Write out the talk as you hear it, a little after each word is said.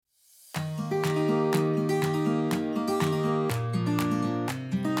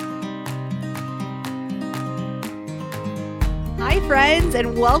friends,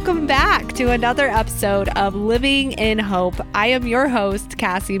 and welcome back to another episode of Living in Hope. I am your host,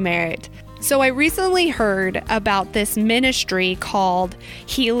 Cassie Merritt. So I recently heard about this ministry called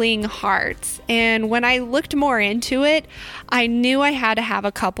Healing Hearts, and when I looked more into it, I knew I had to have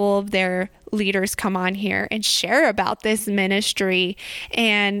a couple of their leaders come on here and share about this ministry.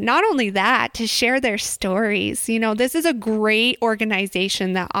 And not only that, to share their stories. You know, this is a great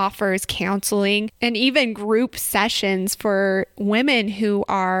organization that offers counseling and even group sessions for women who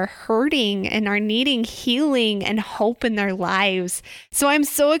are hurting and are needing healing and hope in their lives. So I'm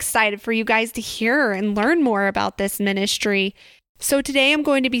so excited for you guys to hear and learn more about this ministry. So today I'm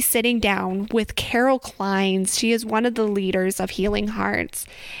going to be sitting down with Carol Kleins. She is one of the leaders of Healing Hearts,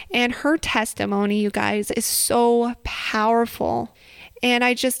 and her testimony, you guys, is so powerful. And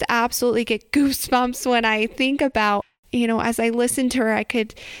I just absolutely get goosebumps when I think about, you know, as I listened to her, I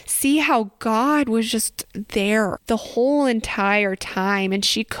could see how God was just there the whole entire time, and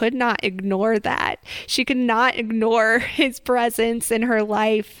she could not ignore that. She could not ignore his presence in her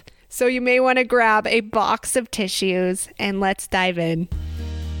life. So you may want to grab a box of tissues and let's dive in.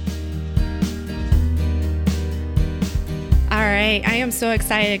 All right, I am so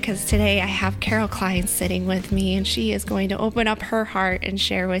excited because today I have Carol Kleins sitting with me, and she is going to open up her heart and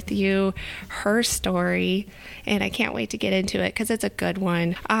share with you her story. And I can't wait to get into it because it's a good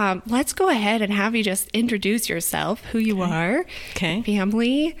one. Let's go ahead and have you just introduce yourself, who you are,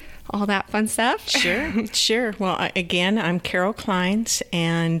 family, all that fun stuff. Sure. Well, again, I'm Carol Kleins,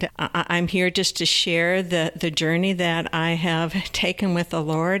 and I'm here just to share the journey that I have taken with the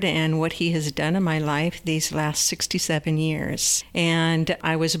Lord and what He has done in my life these last 67 years. And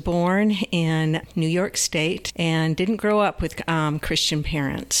I was born in New York State and didn't grow up with Christian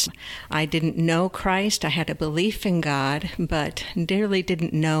parents. I didn't know Christ. I had a belief in God, but really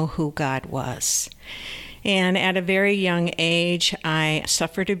didn't know who God was. And at a very young age, I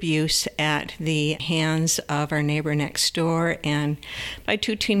suffered abuse at the hands of our neighbor next door and by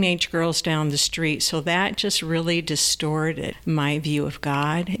two teenage girls down the street. So that just really distorted my view of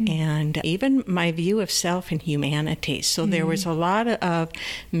God and even my view of self and humanity. So there was a lot of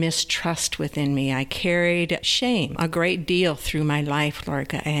mistrust within me. I carried shame a great deal through my life,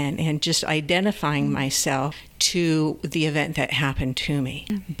 Lord, and just identifying myself to the event that happened to me.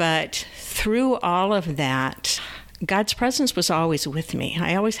 But through all of that, God's presence was always with me. I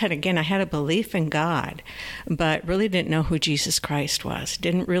had a belief in God, but really didn't know who Jesus Christ was.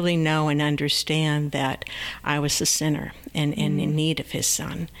 Didn't really know and understand that I was a sinner and in need of His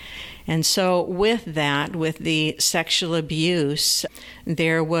Son. And so with the sexual abuse,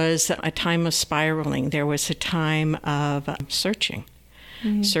 there was a time of spiraling. There was a time of searching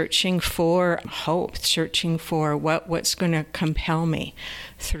for hope, searching for what's going to compel me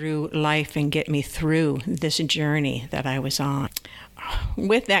through life and get me through this journey that I was on.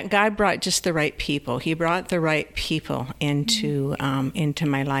 With that, God brought just the right people. He brought the right people into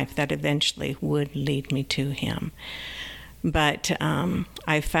my life that eventually would lead me to Him. But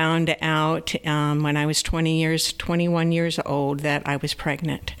I found out when I was 21 years old that I was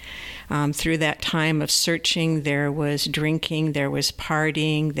pregnant. Through that time of searching, there was drinking, there was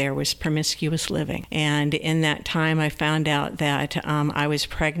partying, there was promiscuous living. And in that time, I found out that I was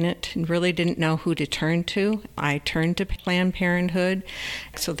pregnant and really didn't know who to turn to. I turned to Planned Parenthood.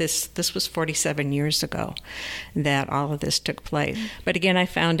 So this was 47 years ago that all of this took place. But again, I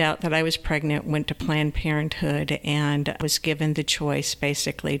found out that I was pregnant, went to Planned Parenthood, and was given the choice,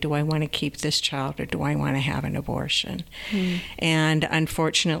 basically, do I want to keep this child or do I want to have an abortion? And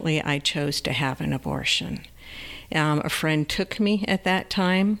unfortunately, I chose to have an abortion. A friend took me at that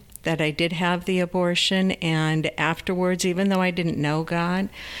time that I did have the abortion, and afterwards, even though I didn't know God,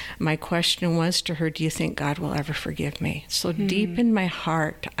 my question was to her, do you think God will ever forgive me? So deep in my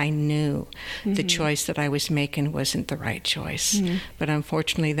heart, I knew the choice that I was making wasn't the right choice. But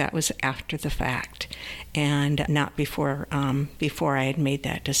unfortunately, that was after the fact and not before I had made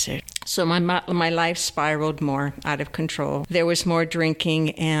that decision. So my life spiraled more out of control. There was more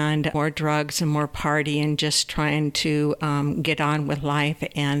drinking and more drugs and more party and just trying to get on with life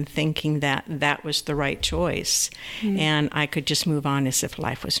and thinking that that was the right choice. And I could just move on as if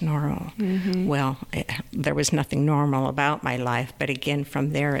life was normal. Well, there was nothing normal about my life, but again,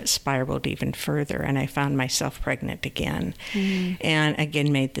 from there it spiraled even further, and I found myself pregnant again, and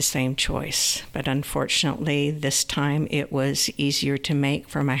again made the same choice. But unfortunately, this time it was easier to make,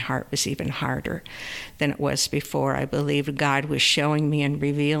 for my heart was was even harder than it was before. I believe God was showing me and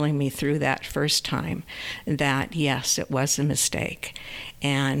revealing me through that first time that, yes, it was a mistake.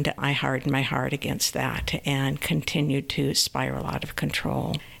 And I hardened my heart against that and continued to spiral out of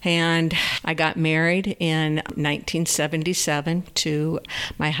control. And I got married in 1977 to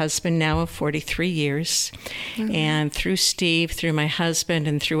my husband now of 43 years. Mm-hmm. And through Steve, through my husband,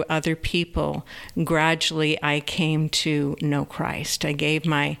 and through other people, gradually I came to know Christ. I gave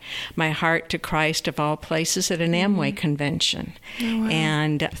my heart to Christ of all places at an Amway convention. Oh, wow.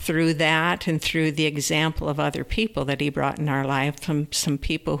 And through that and through the example of other people that he brought in our life, from some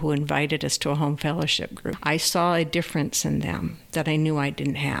people who invited us to a home fellowship group, I saw a difference in them that I knew I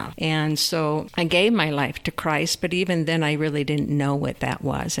didn't have. And so I gave my life to Christ, but even then I really didn't know what that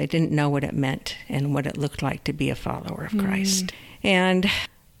was. I didn't know what it meant and what it looked like to be a follower of Christ. And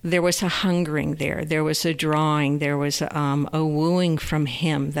there was a hungering there. There was a drawing. There was a wooing from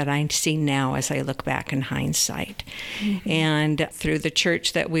him that I see now as I look back in hindsight. Mm-hmm. And through the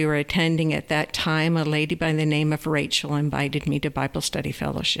church that we were attending at that time, a lady by the name of Rachel invited me to Bible study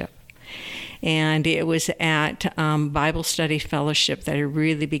fellowship. And it was at Bible study fellowship that I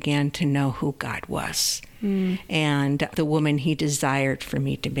really began to know who God was and the woman he desired for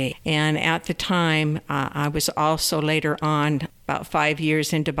me to be. And at the time, I was also later on, about 5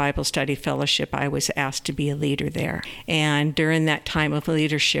 years into Bible study fellowship, I was asked to be a leader there. And during that time of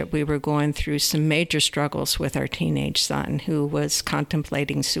leadership, we were going through some major struggles with our teenage son who was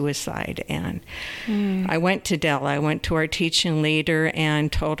contemplating suicide. And I went to Della. I went to our teaching leader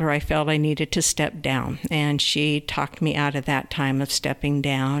and told her I felt I needed to step down. And she talked me out of that time of stepping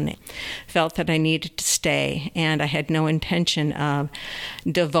down, felt that I needed to stay. And I had no intention of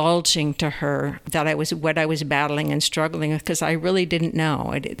divulging to her that what I was battling and struggling with, because I really didn't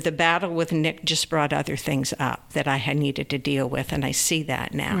know. The battle with Nick just brought other things up that I had needed to deal with, and I see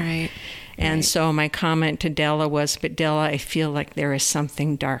that now. Right. And so my comment to Della was, but Della, I feel like there is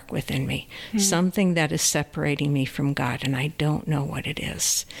something dark within me, something that is separating me from God, and I don't know what it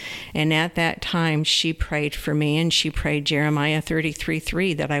is. And at that time, she prayed for me, and she prayed Jeremiah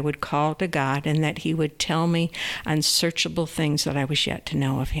 33:3, that I would call to God and that he would tell me unsearchable things that I was yet to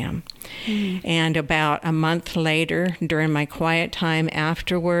know of him. And about a month later, during my quiet time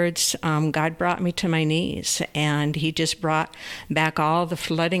afterwards, God brought me to my knees, and he just brought back all the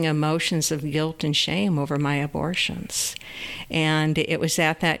flooding emotions of guilt and shame over my abortions. And it was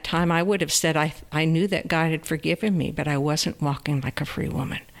at that time I would have said I knew that God had forgiven me, but I wasn't walking like a free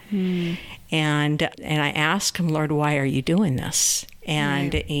woman. And I asked him, Lord, why are you doing this?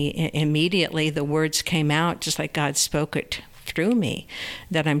 And immediately the words came out, just like God spoke it through me,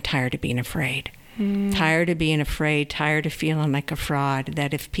 that I'm tired of being afraid. Tired of being afraid, tired of feeling like a fraud,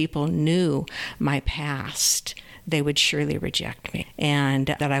 that if people knew my past, they would surely reject me, and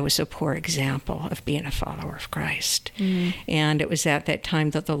that I was a poor example of being a follower of Christ. And it was at that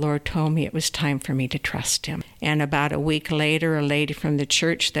time that the Lord told me it was time for me to trust him. And about a week later, a lady from the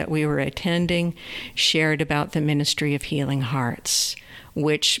church that we were attending shared about the ministry of Healing Hearts,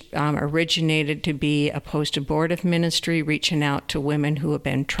 which originated to be a post-abortive ministry, reaching out to women who have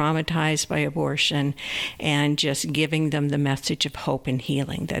been traumatized by abortion and just giving them the message of hope and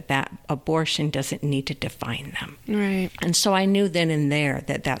healing, that abortion doesn't need to define them. Right. And so I knew then and there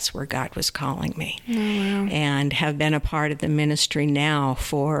that that's where God was calling me. Oh, wow. And have been a part of the ministry now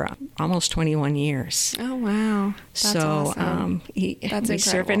for almost 21 years. Oh, wow. That's awesome. We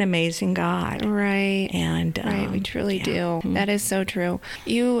serve an amazing God. Right. And right, we truly do. That is so true.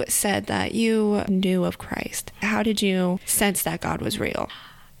 You said that you knew of Christ. How did you sense that God was real?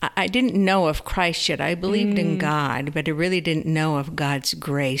 I didn't know of Christ yet. I believed in God, but I really didn't know of God's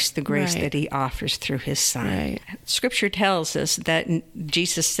grace, the grace that he offers through his Son. Right. Scripture tells us that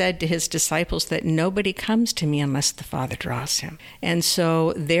Jesus said to his disciples that nobody comes to me unless the Father draws him. And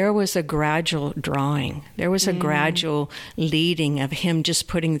so there was a gradual drawing. There was a gradual leading of him just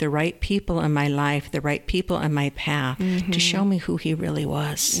putting the right people in my life, the right people in my path to show me who he really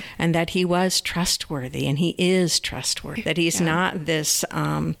was, and that he was trustworthy, and he is trustworthy, that he's not this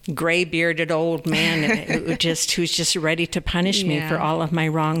gray-bearded old man who's just ready to punish me for all of my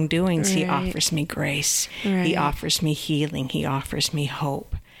wrongdoings. He offers me grace. He offers me healing. He offers me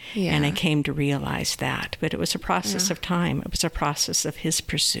hope. And I came to realize that. But it was a process of time. It was a process of his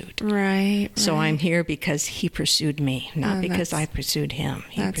pursuit. Right. So I'm here because he pursued me, not because I pursued him.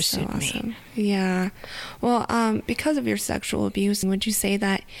 He pursued so awesome. me. Yeah. Well, because of your sexual abuse, would you say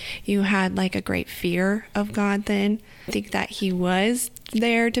that you had like a great fear of God then? I think that he was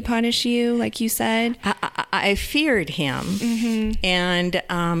there to punish you, like you said? I feared him. And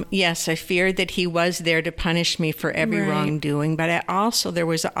yes, I feared that he was there to punish me for every wrongdoing. But there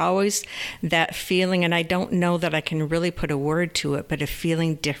was always that feeling, and I don't know that I can really put a word to it, but a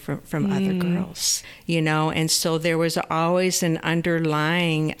feeling different from other girls, and so there was always an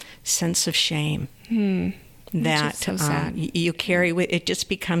underlying sense of shame. That so sad. You carry with it, just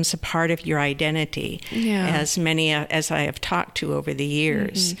becomes a part of your identity. As many as I have talked to over the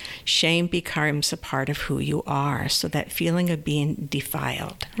years, shame becomes a part of who you are. So that feeling of being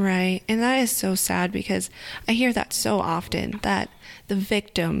defiled. Right. And that is so sad, because I hear that so often, that the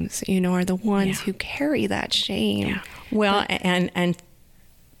victims, are the ones who carry that shame. Well, and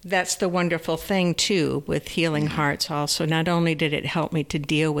that's the wonderful thing, too, with Healing Hearts also. Not only did it help me to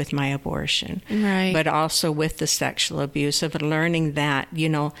deal with my abortion, but also with the sexual abuse, of learning that,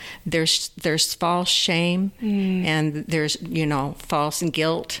 there's false shame and there's, false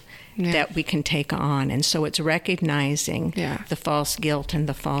guilt that we can take on. And so it's recognizing the false guilt and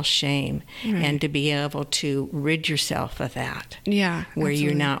the false shame, and to be able to rid yourself of that. Where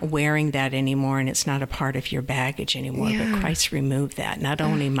you're not wearing that anymore, and it's not a part of your baggage anymore. But Christ removed that, not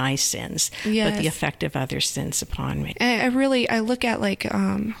only my sins, but the effect of other sins upon me. I look at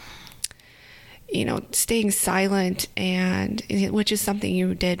staying silent, and which is something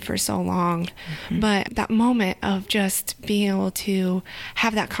you did for so long. But that moment of just being able to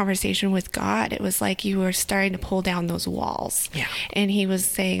have that conversation with God, it was like you were starting to pull down those walls. And he was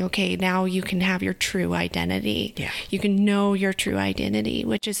saying, okay, now you can have your true identity. You can know your true identity,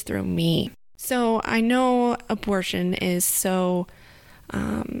 which is through me. So I know abortion is so,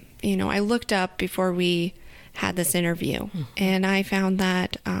 I looked up before we had this interview, and I found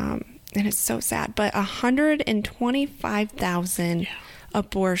that, and it's so sad, but 125,000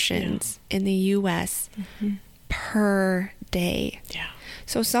 abortions in the U.S. per day.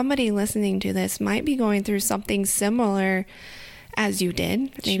 So somebody listening to this might be going through something similar as you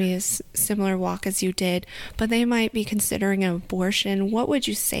did, maybe a similar walk as you did, but they might be considering an abortion. What would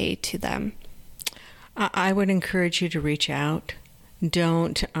you say to them? I would encourage you to reach out.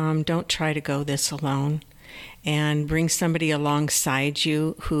 Don't try to go this alone. And bring somebody alongside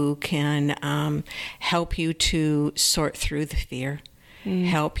you who can help you to sort through the fear,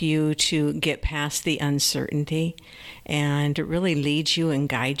 help you to get past the uncertainty, and really lead you and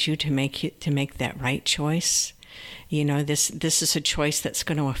guide you to make that right choice. This is a choice that's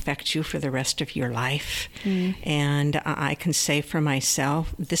going to affect you for the rest of your life. And I can say for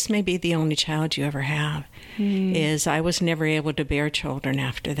myself, this may be the only child you ever have. Is I was never able to bear children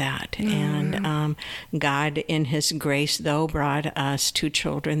after that. And God, in His grace, though, brought us 2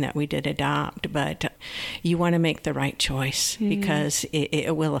 children that we did adopt. But you want to make the right choice, because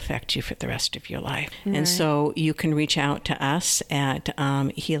it will affect you for the rest of your life. And so you can reach out to us at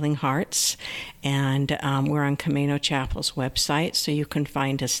Healing Hearts, and we're on Camino Chapel's website, so you can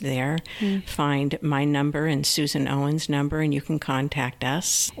find us there. Find my number and Susan Owen's number, and you can contact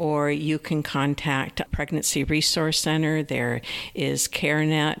us. Or you can contact Pregnancy Resource Center. There is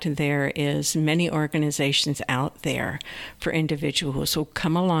CareNet. There is many organizations out there for individuals who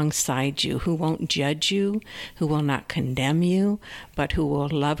come alongside you, who won't judge you, who will not condemn you, but who will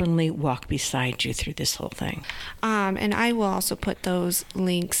lovingly walk beside you through this whole thing. And I will also put those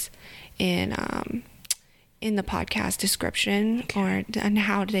links in the podcast description, or on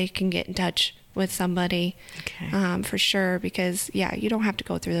how they can get in touch with somebody, for sure, because you don't have to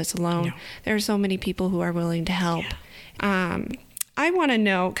go through this alone. There are so many people who are willing to help. I want to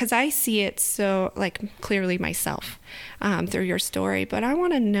know, because I see it so clearly myself through your story, but I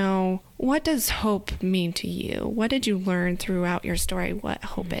want to know, what does hope mean to you? What did you learn throughout your story what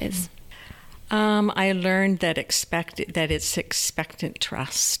hope is? I learned that it's expectant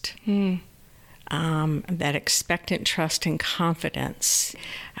trust. That expectant trust and confidence.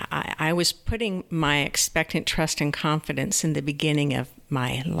 I was putting my expectant trust and confidence in the beginning of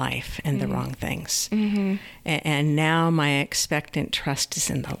my life and the wrong things. And now my expectant trust is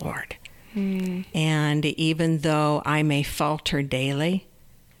in the Lord. And even though I may falter daily,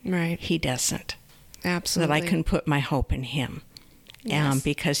 He doesn't. Absolutely. That I can put my hope in Him,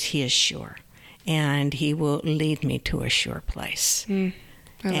 because He is sure. And He will lead me to a sure place.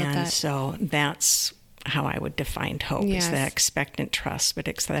 I love that. So that's how I would define hope. Yes. Is that expectant trust, but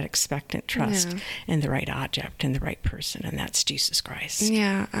it's that expectant trust in the right object and the right person, and that's Jesus Christ.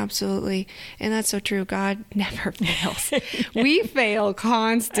 Yeah, absolutely. And that's so true. God never fails. We fail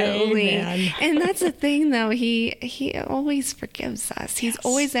constantly. Amen. And that's the thing, though. He always forgives us. He's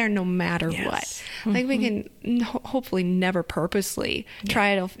always there no matter what. Like we can hopefully never purposely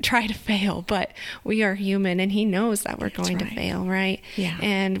try to fail, but we are human, and he knows that we're going to fail, right? Yeah.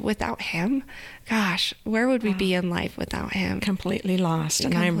 And without him, gosh, where would we be in life without him? Completely lost.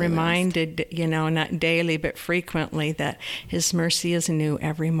 And I'm reminded, not daily, but frequently, that his mercy is new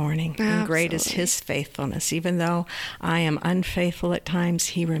every morning. Absolutely. And great is his faithfulness. Even though I am unfaithful at times,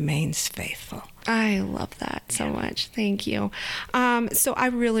 he remains faithful. I love that so much. Thank you. So I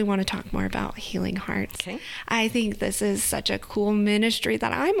really want to talk more about Healing Hearts. Okay. I think this is such a cool ministry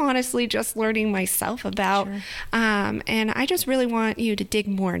that I'm honestly just learning myself about. Sure. And I just really want you to dig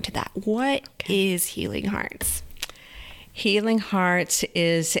more into that. What is Healing Hearts? Healing Hearts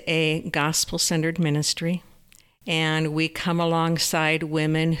is a gospel-centered ministry. And we come alongside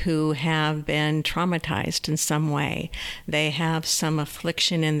women who have been traumatized in some way. They have some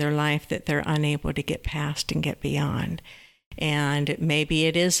affliction in their life that they're unable to get past and get beyond. And maybe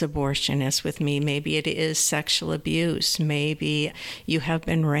it is abortion, as with me. Maybe it is sexual abuse. Maybe you have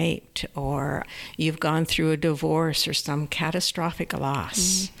been raped, or you've gone through a divorce or some catastrophic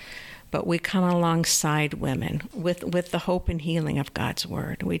loss. But we come alongside women with the hope and healing of God's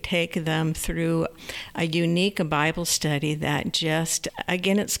Word. We take them through a unique Bible study that just,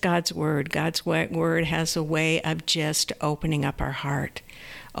 again, it's God's Word. God's Word has a way of just opening up our heart,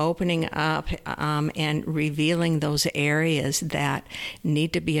 opening up and revealing those areas that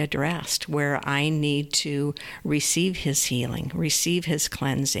need to be addressed, where I need to receive his healing, receive his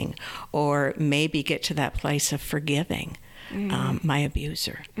cleansing, or maybe get to that place of forgiving my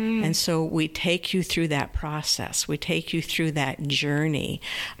abuser. And so we take you through that process. We take you through that journey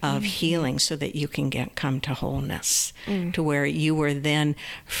of healing so that you can come to wholeness, to where you were then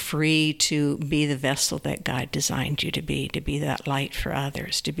free to be the vessel that God designed you to be that light for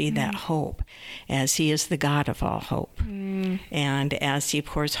others, to be that hope, as he is the God of all hope. And as he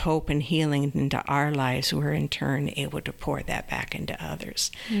pours hope and healing into our lives, we're in turn able to pour that back into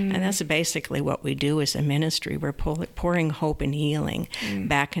others. And that's basically what we do as a ministry. We're pouring hope and healing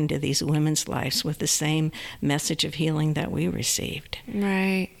back into these women's lives with the same message of healing that we received.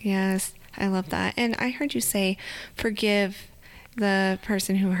 Right. Yes. I love that. And I heard you say, forgive the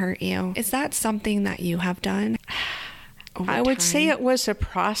person who hurt you. Is that something that you have done? I would say it was a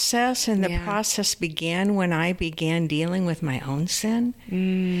process, and the process began when I began dealing with my own sin.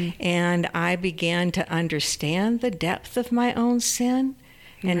 And I began to understand the depth of my own sin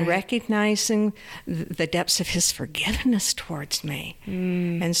and recognizing the depths of his forgiveness towards me.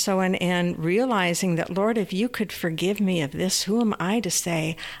 And so, and realizing that, Lord, if you could forgive me of this, who am I to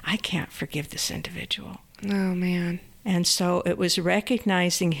say I can't forgive this individual? Oh, man. And so it was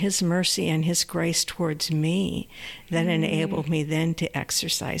recognizing his mercy and his grace towards me that enabled me then to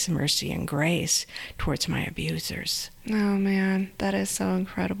exercise mercy and grace towards my abusers. Oh, man, that is so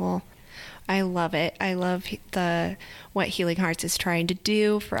incredible. I love it. I love what Healing Hearts is trying to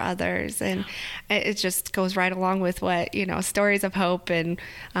do for others. And it just goes right along with what, Stories of Hope and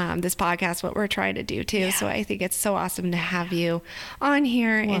this podcast, what we're trying to do too. Yeah. So I think it's so awesome to have you on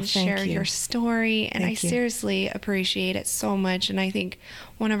here and share your story. And I seriously appreciate it so much. And I think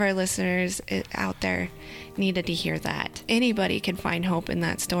one of our listeners out there needed to hear that. Anybody can find hope in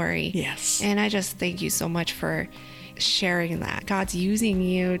that story. Yes. And I just thank you so much for sharing that. God's using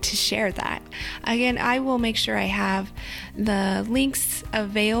you to share that. Again, I will make sure I have the links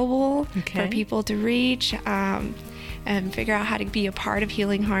available for people to reach and figure out how to be a part of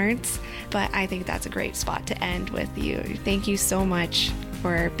Healing Hearts. But I think that's a great spot to end with you. Thank you so much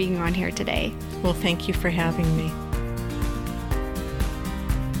for being on here today. Well, thank you for having me.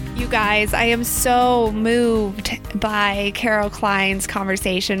 You guys, I am so moved by Carol Klein's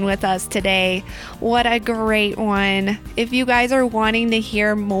conversation with us today. What a great one. If you guys are wanting to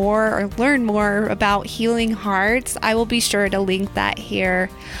hear more or learn more about Healing Hearts, I will be sure to link that here.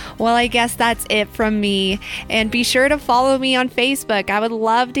 Well, I guess that's it from me. And be sure to follow me on Facebook. I would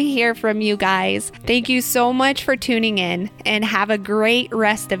love to hear from you guys. Thank you so much for tuning in, and have a great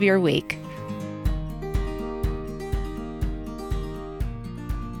rest of your week.